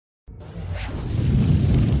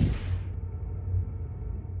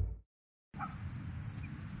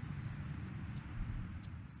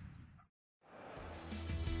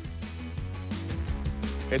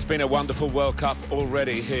It's been a wonderful World Cup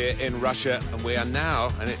already here in Russia, and we are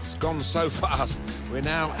now, and it's gone so fast, we're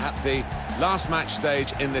now at the last match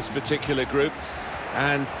stage in this particular group,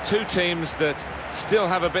 and two teams that still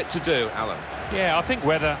have a bit to do, Alan. Yeah, I think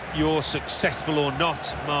whether you're successful or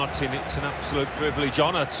not, Martin, it's an absolute privilege,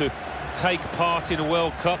 honour to take part in a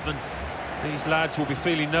World Cup, and these lads will be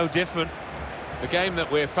feeling no different. The game that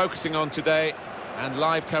we're focusing on today, and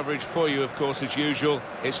live coverage for you, of course, as usual,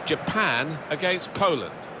 it's Japan against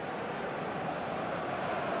Poland.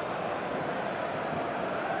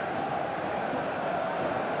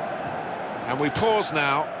 And we pause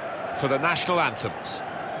now for the national anthems.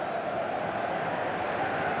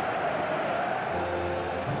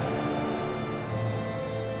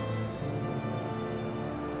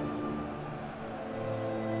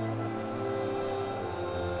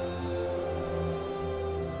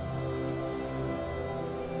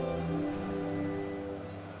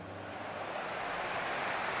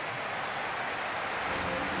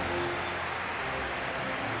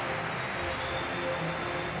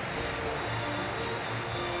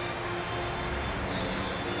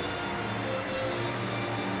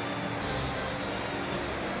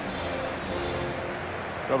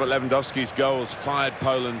 Robert Lewandowski's goals fired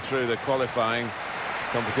Poland through the qualifying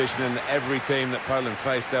competition, and every team that Poland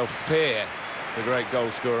face, they'll fear the great goal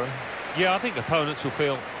scorer. Yeah, I think opponents will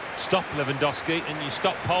feel, stop Lewandowski and you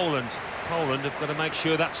stop Poland. Poland have got to make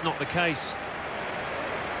sure that's not the case.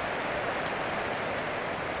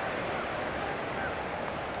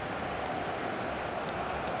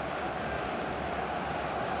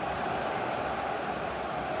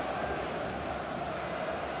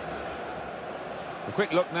 A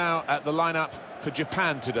quick look now at the lineup for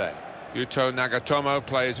Japan today. Yuto Nagatomo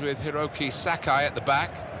plays with Hiroki Sakai at the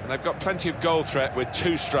back, and they've got plenty of goal threat with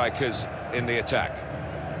two strikers in the attack.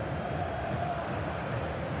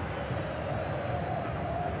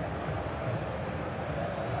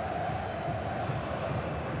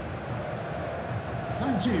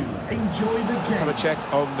 Thank you. Enjoy the game. Let's have a check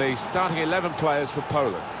on the starting 11 players for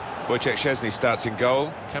Poland. Wojciech Szczesny starts in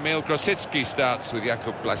goal. Kamil Grosicki starts with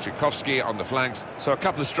Jakub Błaszczykowski on the flanks. So a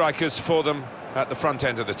couple of strikers for them at the front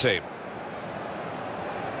end of the team.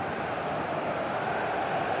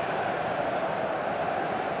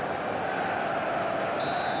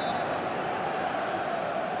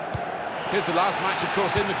 Here's the last match, of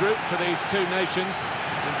course, in the group for these two nations.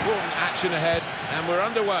 Important action ahead, and we're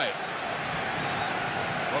underway.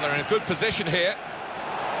 Well, they're in a good position here.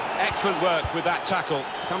 Excellent work with that tackle.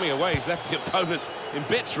 Coming away, he's left the opponent in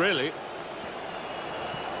bits, really.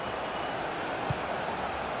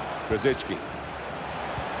 Grosicki.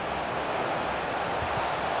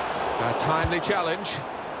 A timely challenge.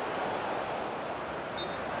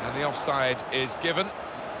 And the offside is given.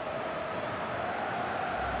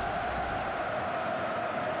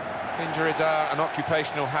 Injuries are an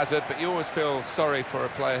occupational hazard, but you always feel sorry for a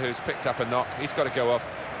player who's picked up a knock. He's got to go off,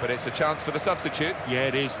 but it's a chance for the substitute. Yeah,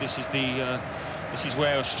 it is. This is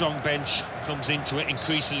where a strong bench comes into it,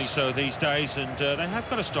 increasingly so these days, and they have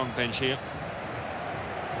got a strong bench here.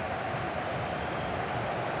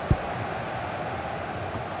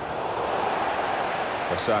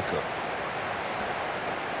 Osako.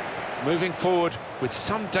 Moving forward with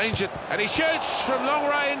some danger, and he shoots from long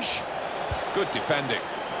range. Good defending.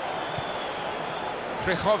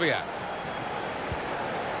 Krychowiak.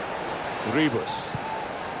 Ribus.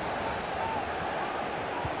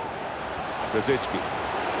 Grosicki.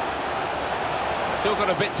 Still got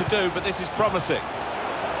a bit to do, but this is promising.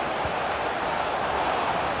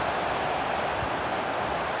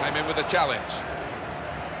 Came in with a challenge.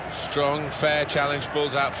 Strong, fair challenge,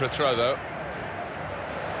 balls out for a throw, though.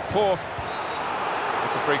 Fourth.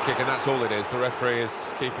 It's a free kick, and that's all it is. The referee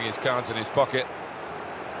is keeping his cards in his pocket.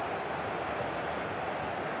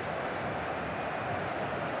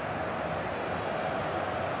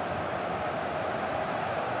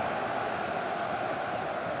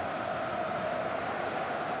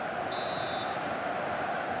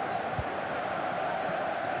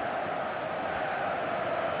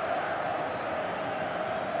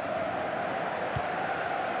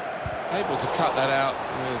 Able to cut that out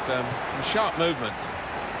with some sharp movement.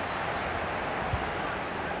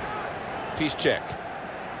 Piszczek.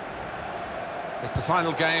 It's the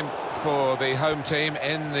final game for the home team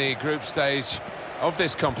in the group stage of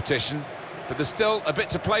this competition, but there's still a bit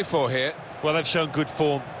to play for here. Well, they've shown good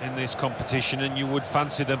form in this competition, and you would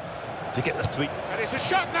fancy them to get the three. And it's a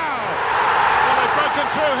shot now! Well, they've broken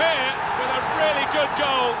through here with a really good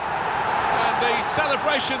goal, and the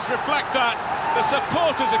celebrations reflect that. The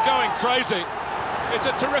supporters are going crazy. It's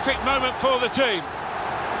a terrific moment for the team.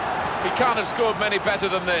 He can't have scored many better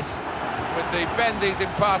than this. with the bend he's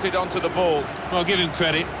imparted onto the ball. Well, give him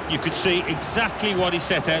credit. You could see exactly what he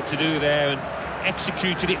set out to do there and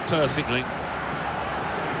executed it perfectly.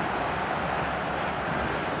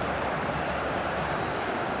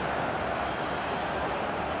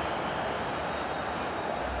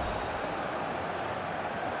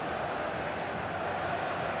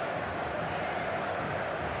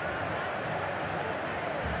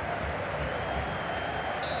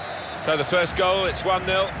 So the first goal, it's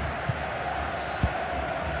 1-0.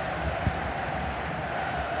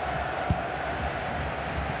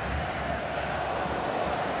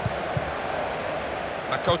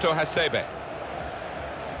 Makoto Hasebe.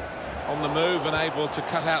 On the move and able to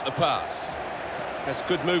cut out the pass. That's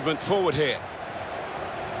good movement forward here.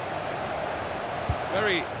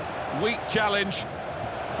 Very weak challenge.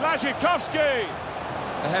 Błaszczykowski!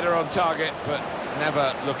 The header on target, but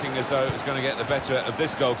never looking as though it was going to get the better of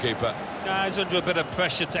this goalkeeper. No, he's under a bit of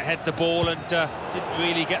pressure to head the ball and didn't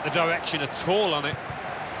really get the direction at all on it.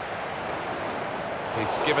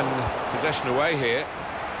 He's given possession away here.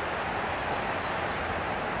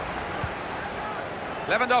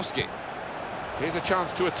 Lewandowski. Here's a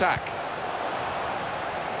chance to attack.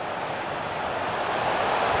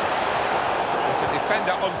 It's a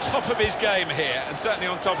defender on top of his game here, and certainly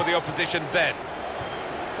on top of the opposition then.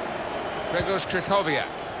 Grzegorz Krychowiak.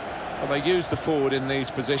 Well, they use the forward in these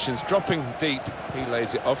positions, dropping deep. He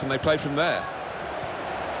lays it off and they play from there.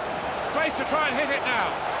 Space to try and hit it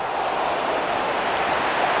now.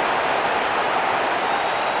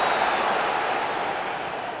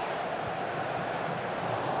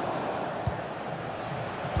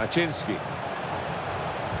 Maczynski.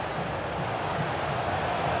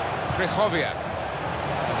 Krychowiak.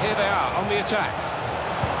 And here they are on the attack.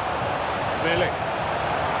 Milik.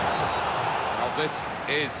 This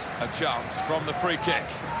is a chance from the free kick.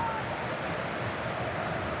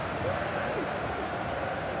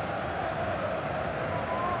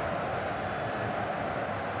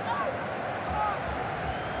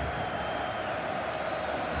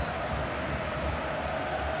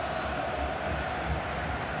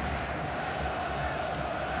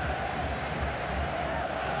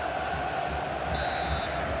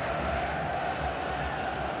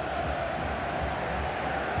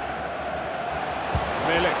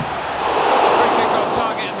 Milik. Free kick on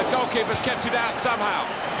target and the goalkeeper's kept it out somehow.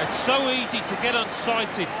 It's so easy to get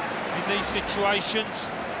unsighted in these situations.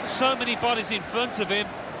 So many bodies in front of him.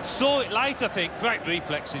 Saw it late, I think. Great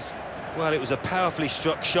reflexes. Well, it was a powerfully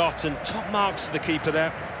struck shot and top marks to the keeper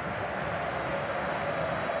there.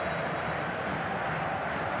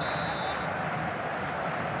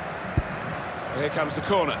 Here comes the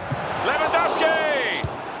corner. Lewandowski!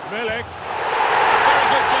 Milik. Very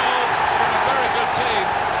good goal from a very good team.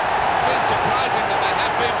 It's been surprising that they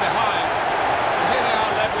have been behind. And here they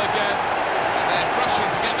are level again. And they're rushing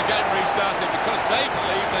to get the game restarted because they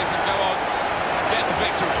believe they can go on and get the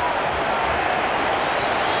victory.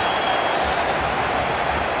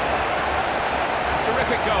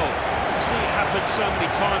 Terrific goal. You see it happen so many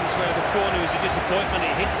times where the corner is a disappointment.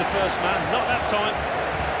 It hits the first man. Not that time.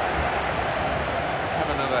 Let's have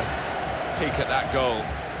another peek at that goal.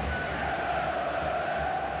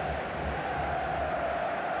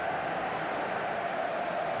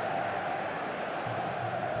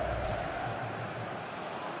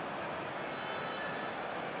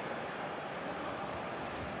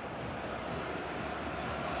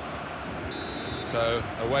 So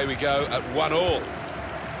away we go at 1-1.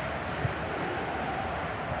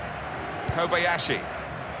 Kobayashi.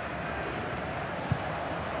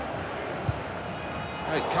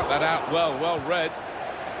 Oh, he's cut that out well read.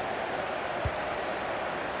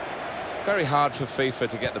 It's very hard for FIFA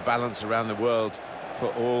to get the balance around the world for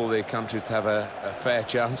all the countries to have a fair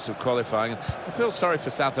chance of qualifying. I feel sorry for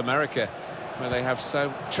South America, where they have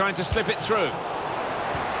so... trying to slip it through.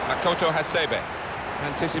 Makoto Hasebe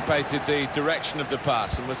anticipated the direction of the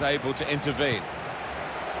pass and was able to intervene.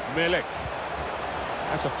 Milik.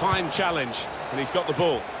 That's a fine challenge, and he's got the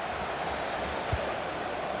ball.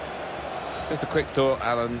 Just a quick thought,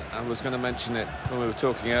 Alan. I was going to mention it when we were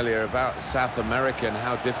talking earlier about South America and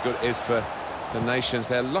how difficult it is for the nations.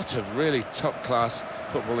 There are a lot of really top-class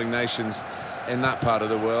footballing nations in that part of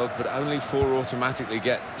the world, but only 4 automatically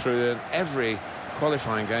get through, and every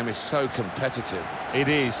qualifying game is so competitive. It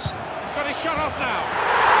is. He's got his shot off now,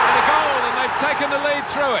 and a goal, and they've taken the lead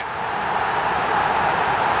through it.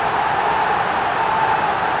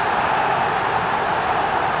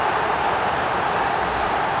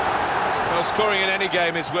 Well, scoring in any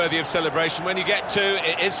game is worthy of celebration. When you get 2,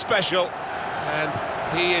 it is special, and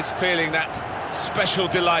he is feeling that special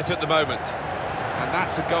delight at the moment. And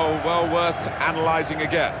that's a goal well worth analysing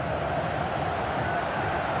again.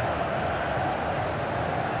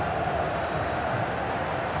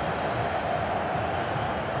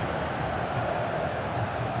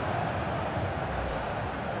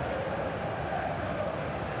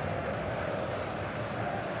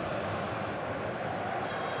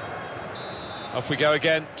 Off we go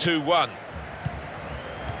again, 2-1.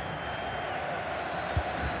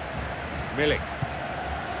 Milik.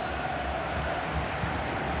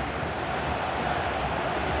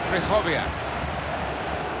 Krychowiak.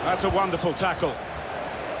 That's a wonderful tackle.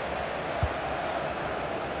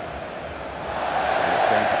 It's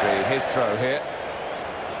going to be his throw here.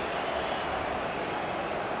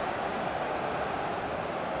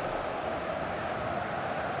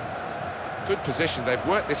 Good position. They've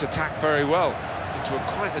worked this attack very well into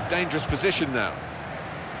quite a dangerous position now.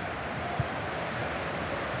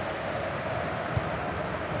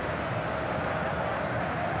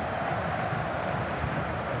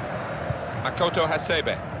 Makoto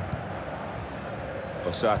Hasebe.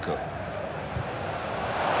 Osako.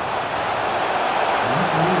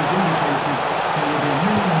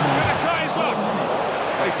 Gonna try his luck.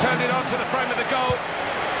 He's turned it onto the frame of the goal.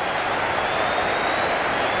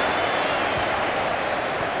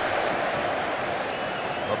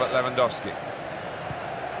 Robert Lewandowski.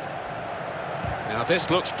 Now this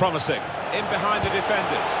looks promising. In behind the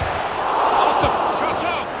defenders. Off the shot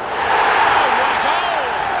on. Oh, what a goal!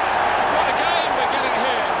 What a game we're getting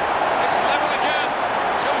here. It's level again.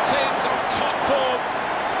 Two teams on top form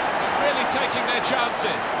and really taking their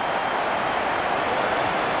chances.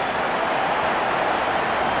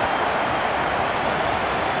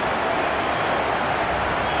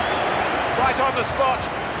 Right on the spot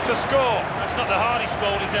to score. That's not the hardest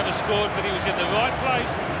goal he's ever scored, but he was in the right place.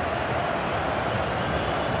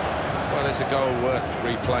 Well, it's a goal worth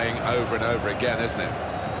replaying over and over again, isn't it?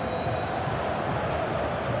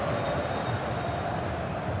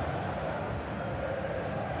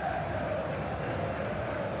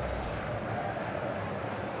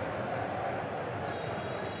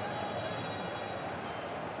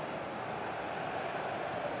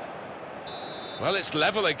 Well, it's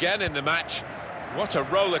level again in the match. What a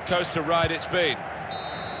roller coaster ride it's been.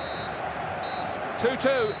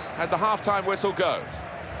 2-2 as the half-time whistle goes.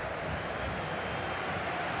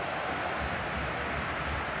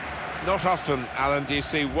 Not often, Alan, do you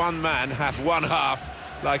see one man have one half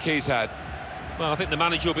like he's had. Well, I think the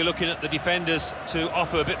manager will be looking at the defenders to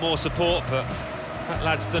offer a bit more support, but that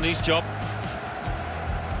lad's done his job.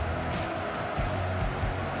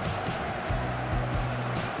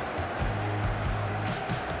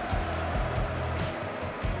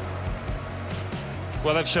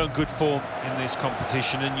 Well, they've shown good form in this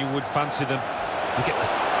competition, and you would fancy them to get the...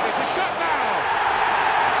 It's a shot now!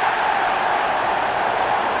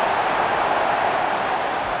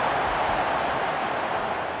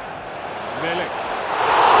 Milik.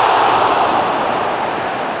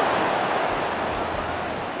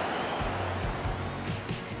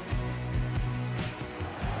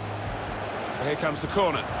 Here comes the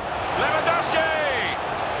corner. Lewandowski!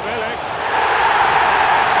 Milik.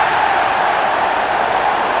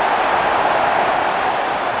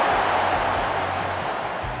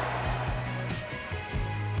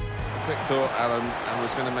 Quick thought, Alan, I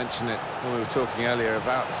was going to mention it when we were talking earlier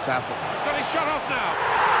about the South. He's got his shot off now,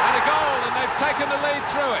 and a goal, and they've taken the lead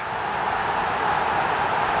through it.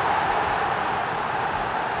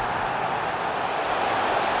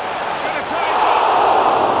 Going to try his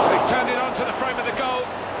luck. He's turned it onto the frame of the goal.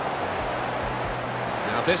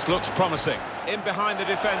 Now this looks promising. In behind the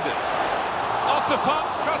defenders. Off the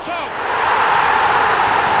pop, shot on.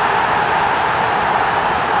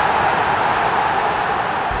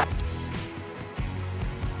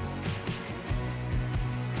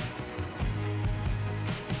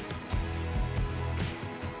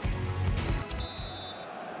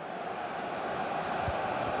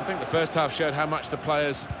 I think the first half showed how much the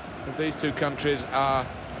players of these two countries are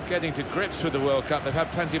getting to grips with the World Cup. They've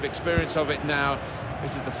had plenty of experience of it now.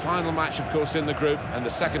 This is the final match, of course, in the group, and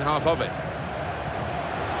the second half of it.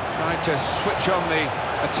 Trying to switch on the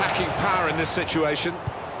attacking power in this situation.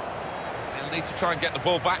 They'll need to try and get the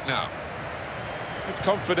ball back now. It's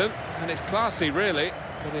confident, and it's classy, really,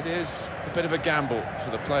 but it is a bit of a gamble for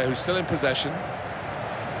the player who's still in possession.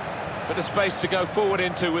 Bit of space to go forward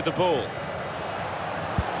into with the ball.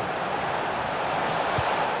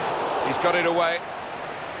 He's got it away.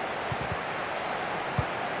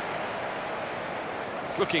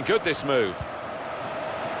 It's looking good, this move.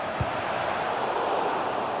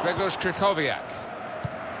 Grzegorz Krychowiak.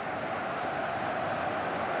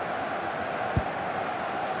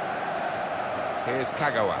 Here's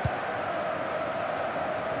Kagawa.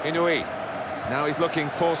 Inui. Now he's looking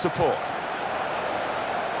for support.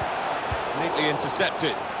 Neatly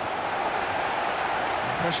intercepted.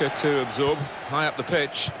 Pressure to absorb, high up the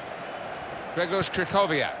pitch. Grzegorz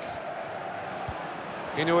Krychowiak.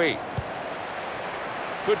 Inui.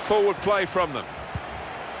 Good forward play from them.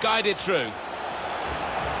 Guided through.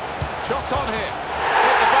 Shots on here.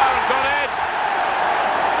 Hit the bar and gone in.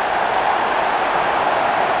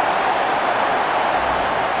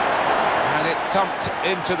 And it thumped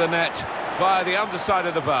into the net via the underside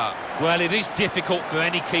of the bar. Well, it is difficult for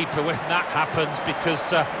any keeper when that happens because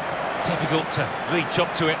difficult to reach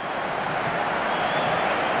up to it.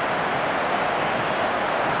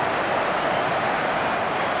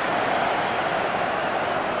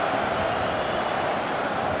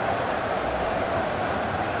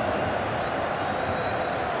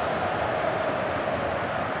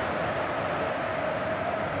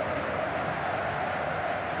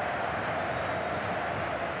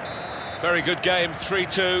 Very good game,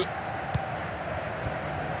 3-2.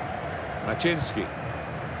 Machinsky.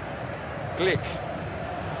 Glick.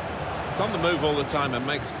 He's on the move all the time and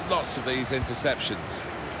makes lots of these interceptions.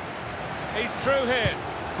 He's through here.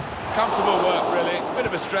 Comfortable work, really. Bit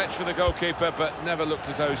of a stretch for the goalkeeper, but never looked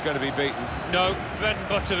as though he's going to be beaten. No, bread and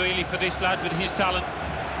butter really for this lad with his talent.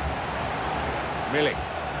 Milik.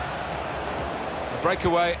 A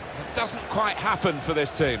breakaway that doesn't quite happen for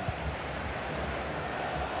this team.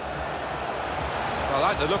 I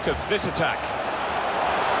like the look of this attack.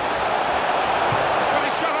 Got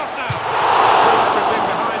his shot off now. Everything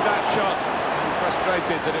behind that shot. I'm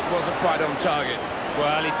frustrated that it wasn't quite on target.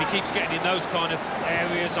 Well, if he keeps getting in those kind of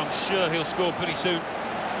areas, I'm sure he'll score pretty soon.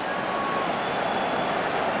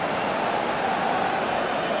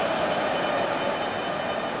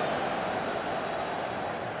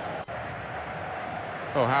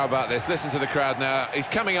 Oh, how about this? Listen to the crowd now. He's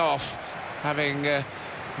coming off, having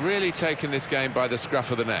really taken this game by the scruff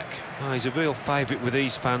of the neck. Oh, he's a real favourite with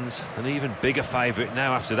these fans, an even bigger favourite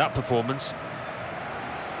now after that performance.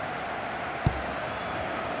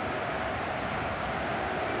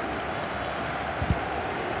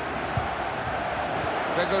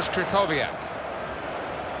 There goes Krychowiak.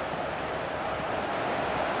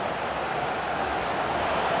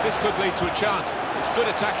 This could lead to a chance. It's good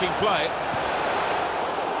attacking play.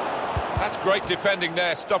 That's great defending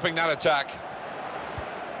there, stopping that attack.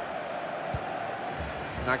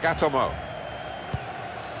 Nagatomo.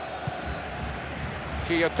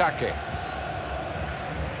 Kiyotake.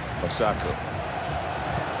 Osako.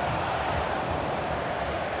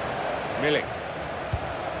 Milik.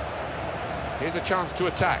 Here's a chance to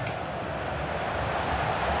attack.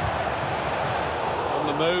 On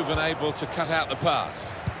the move and able to cut out the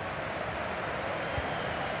pass.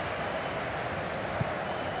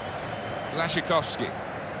 Błaszczykowski.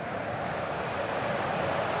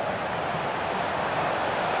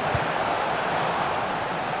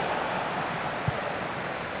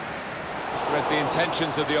 Just read the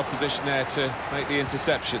intentions of the opposition there to make the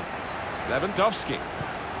interception. Lewandowski.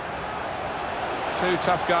 Two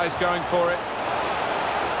tough guys going for it.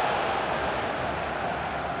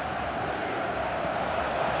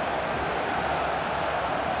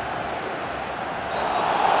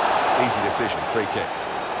 Easy decision, free kick.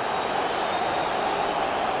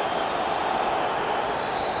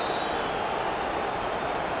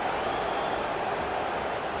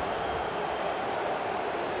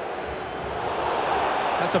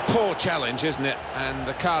 That's a poor challenge, isn't it? And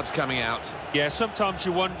the card's coming out. Yeah, sometimes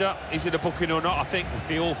you wonder, is it a booking or not? I think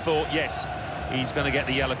we all thought, yes, he's going to get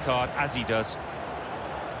the yellow card, as he does.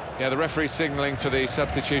 Yeah, the referee's signalling for the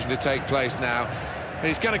substitution to take place now. And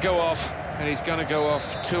he's going to go off, and he's going to go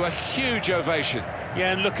off to a huge ovation.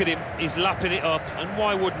 Yeah, and look at him, he's lapping it up, and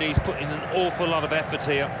why wouldn't he? He's putting an awful lot of effort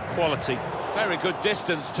here, quality. Very good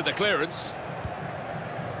distance to the clearance.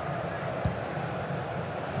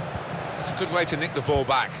 It's a good way to nick the ball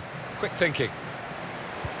back. Quick thinking.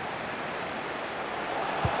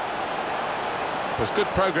 There's good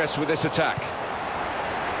progress with this attack.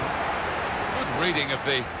 Good reading of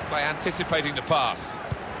the by anticipating the pass.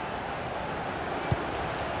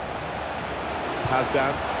 Pass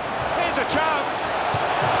down. Here's a chance!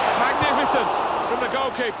 Magnificent from the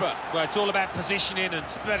goalkeeper. Well, it's all about positioning and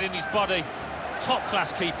spreading his body.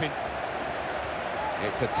 Top-class keeping.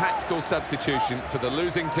 It's a tactical substitution for the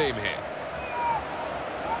losing team here.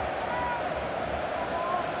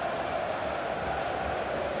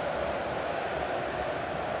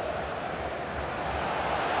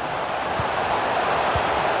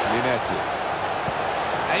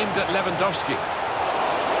 Aimed at Lewandowski.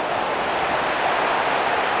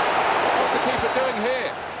 What's the keeper doing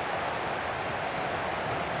here?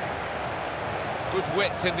 Good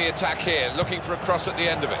width in the attack here, looking for a cross at the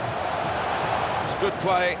end of it. It's good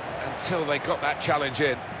play until they got that challenge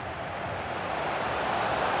in.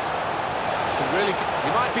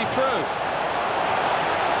 He might be through.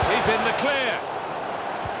 He's in the clear.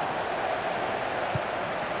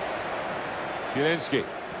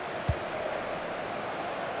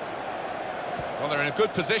 Well, they're in a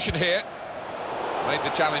good position here. Made the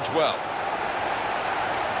challenge well.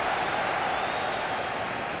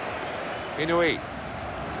 Inouye.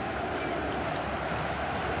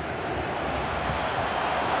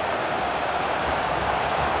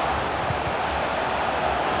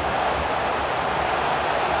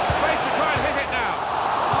 Space to try and hit it now.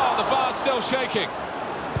 Oh, the bar's still shaking.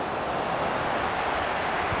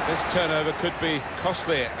 This turnover could be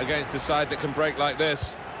costly against a side that can break like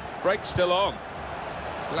this. Break still on.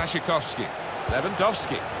 Blaszczykowski.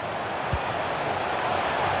 Lewandowski.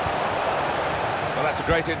 Well, that's a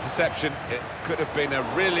great interception. It could have been a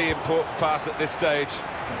really important pass at this stage. The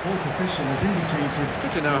fourth official has indicated... It's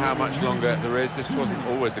good to know how much longer there is. This wasn't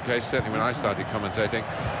always the case, certainly when I started commentating.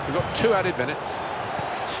 We've got 2 added minutes.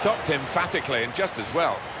 Stopped emphatically and just as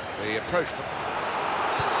well. The approach...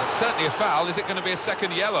 It's certainly a foul. Is it going to be a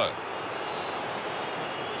second yellow?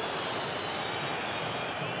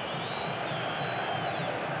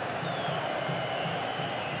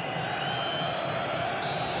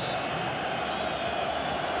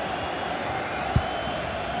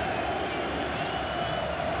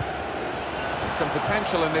 Some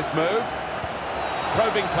potential in this move.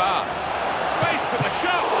 Probing pass. Space for the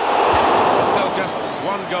shot! There's still just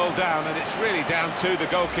 1 goal down, and it's really down to the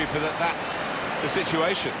goalkeeper that's the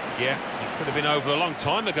situation. Yeah, it could have been over a long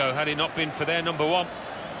time ago had it not been for their number 1.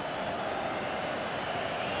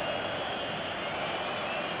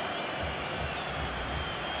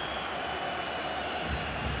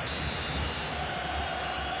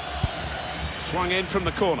 Swung in from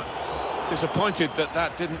the corner. Disappointed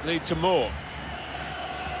that didn't lead to more.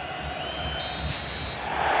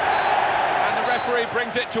 And the referee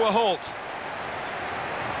brings it to a halt.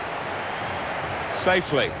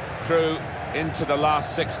 Safely through into the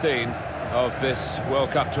last 16 of this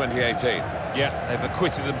World Cup 2018. Yeah, they've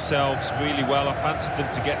acquitted themselves really well. I fancied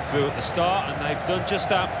them to get through at the start, and they've done just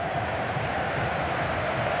that.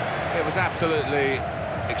 It was absolutely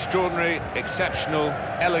extraordinary, exceptional,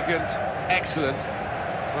 elegant, excellent.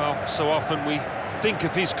 Well, so often we think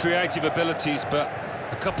of his creative abilities, but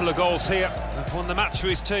a couple of goals here have won the match for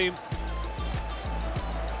his team.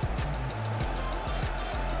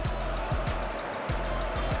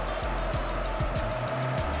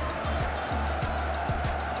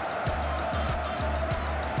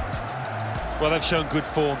 Well, they've shown good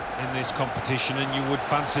form in this competition, and you would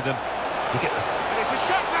fancy them to get the... And it's a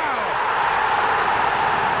shot now!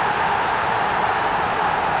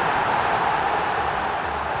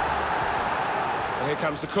 And here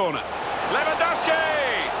comes the corner.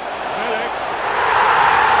 Lewandowski! Milik.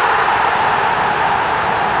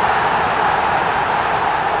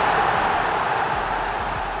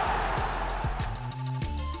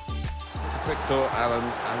 Just a quick thought, Alan.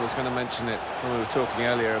 I was going to mention it when we were talking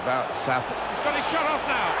earlier about South. He's got his shot off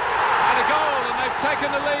now. And a goal, and they've taken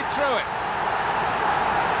the lead through it.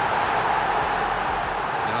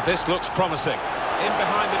 Now this looks promising. In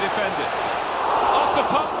behind the defenders. Off the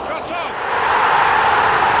pump, shot on!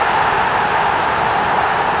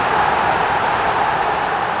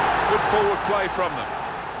 Good forward play from them.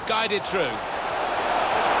 Guided through.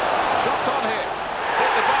 Shots on here.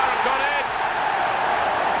 Hit the bar and gone in.